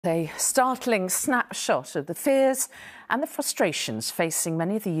A startling snapshot of the fears and the frustrations facing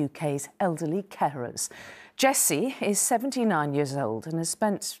many of the UK's elderly carers. Jessie is 79 years old and has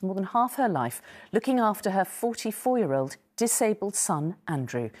spent more than half her life looking after her 44-year-old disabled son,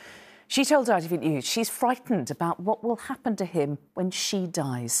 Andrew. She told ITV News she's frightened about what will happen to him when she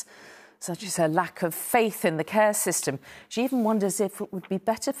dies. Such is her lack of faith in the care system. She even wonders if it would be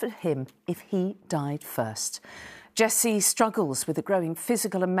better for him if he died first. Jessie struggles with the growing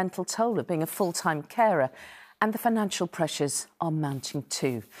physical and mental toll of being a full-time carer, and the financial pressures are mounting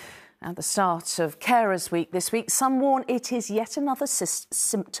too. At the start of Carers Week this week, some warn it is yet another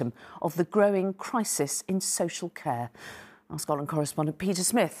symptom of the growing crisis in social care. Our Scotland correspondent Peter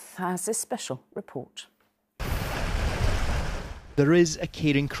Smith has this special report. There is a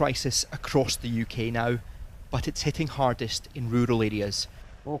caring crisis across the UK now, but it's hitting hardest in rural areas.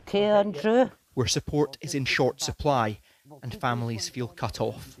 OK, Andrew. Where support is in short supply and families feel cut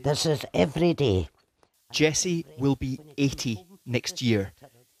off. This is every day. Jessie will be 80 next year.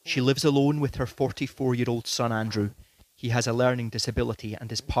 She lives alone with her 44-year-old son Andrew. He has a learning disability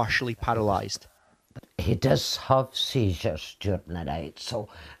and is partially paralysed. He does have seizures during the night, so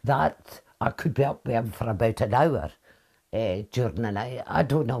that I could be up with him for about an hour during the night. I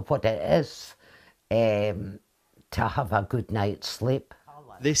don't know what it is to have a good night's sleep.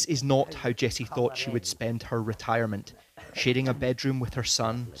 This is not how Jessie thought she would spend her retirement, sharing a bedroom with her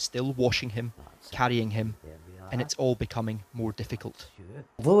son, still washing him, carrying him, and it's all becoming more difficult.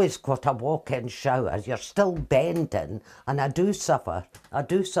 Though he's got a walk-in shower, you're still bending, and I do suffer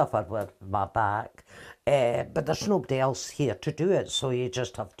with my back, but there's nobody else here to do it, so you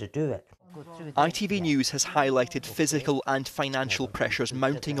just have to do it. ITV News has highlighted physical and financial pressures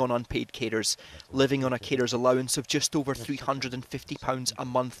mounting on unpaid carers, living on a carer's allowance of just over £350 a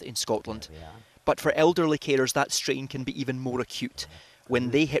month in Scotland. But for elderly carers, that strain can be even more acute. When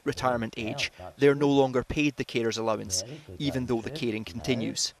they hit retirement age, they're no longer paid the carer's allowance, even though the caring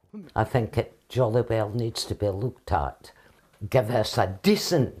continues. I think it jolly well needs to be looked at. Give us a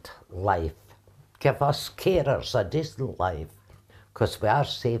decent life. Give us carers a decent life. Because we are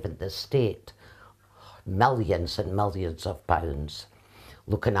saving the state millions and millions of pounds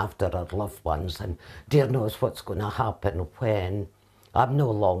looking after our loved ones, and dear knows what's going to happen when I'm no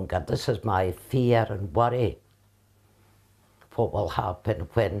longer. This is my fear and worry. What will happen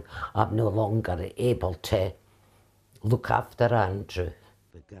when I'm no longer able to look after Andrew.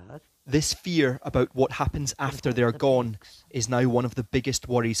 This fear about what happens after they're gone is now one of the biggest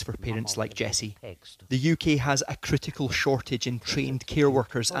worries for parents like Jessie. The UK has a critical shortage in trained care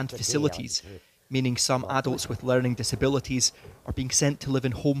workers and facilities, meaning some adults with learning disabilities are being sent to live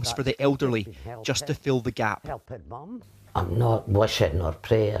in homes for the elderly just to fill the gap. I'm not wishing or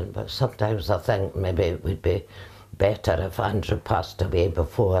praying, but sometimes I think maybe it would be better if Andrew passed away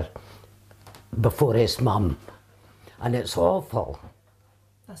before his mum. And it's awful.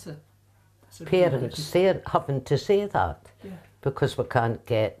 Parents having to say that, because we can't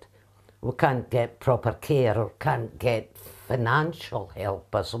get proper care or can't get financial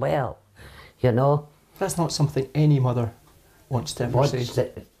help as well, you know. That's not something any mother wants to ever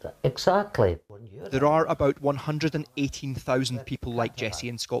say. Exactly. There are about 118,000 people like Jessie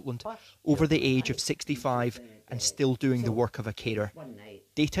in Scotland, over the age of 65 and still doing the work of a carer.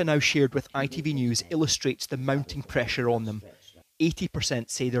 Data now shared with ITV News illustrates the mounting pressure on them.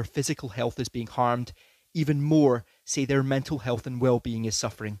 80% say their physical health is being harmed, even more say their mental health and well-being is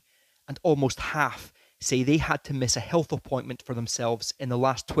suffering, and almost half say they had to miss a health appointment for themselves in the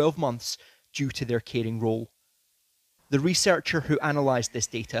last 12 months due to their caring role. The researcher who analysed this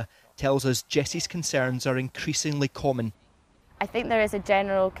data tells us Jessie's concerns are increasingly common. I think there is a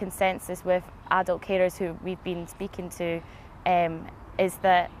general consensus with adult carers who we've been speaking to, is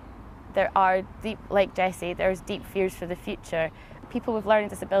that there are deep, like Jessie, there's deep fears for the future. People with learning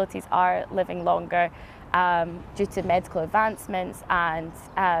disabilities are living longer due to medical advancements, and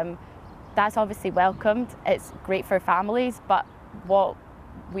that's obviously welcomed. It's great for families, but what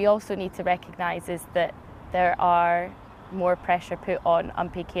we also need to recognise is that there are more pressure put on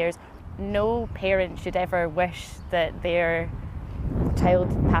unpaid carers. No parent should ever wish that their child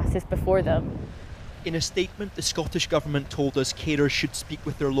passes before them. In a statement, the Scottish Government told us carers should speak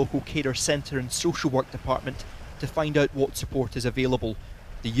with their local carer centre and social work department to find out what support is available.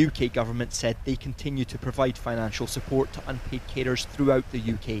 The UK Government said they continue to provide financial support to unpaid carers throughout the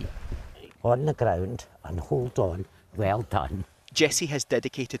UK. On the ground and hold on, well done. Jessie has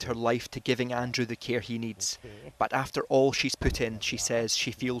dedicated her life to giving Andrew the care he needs, but after all she's put in, she says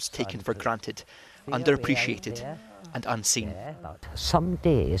she feels taken for granted, underappreciated and unseen. Some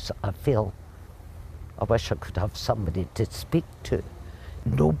days I feel I wish I could have somebody to speak to,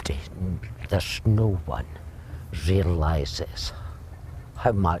 There's no one realises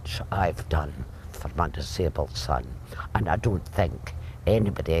how much I've done for my disabled son, and I don't think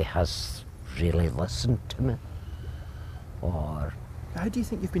anybody has really listened to me. Or How do you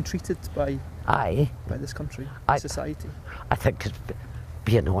think you've been treated by this country, society? I think it's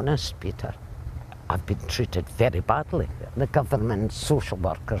being honest, Peter. I've been treated very badly. The government, social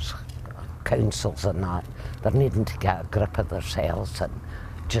workers, councils and that, they're needing to get a grip of themselves and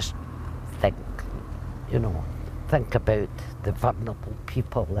just think about the vulnerable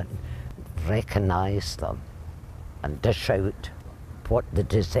people and recognise them and dish out what they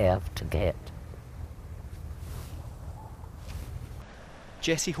deserve to get.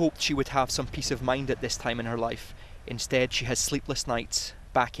 Jessie hoped she would have some peace of mind at this time in her life. Instead, she has sleepless nights,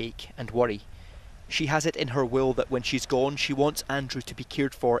 backache and worry. She has it in her will that when she's gone, she wants Andrew to be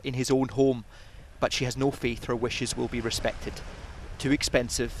cared for in his own home, but she has no faith her wishes will be respected. Too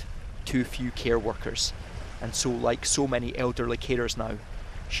expensive, too few care workers, and so, like so many elderly carers now,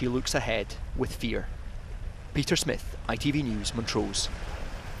 she looks ahead with fear. Peter Smith, ITV News, Montrose.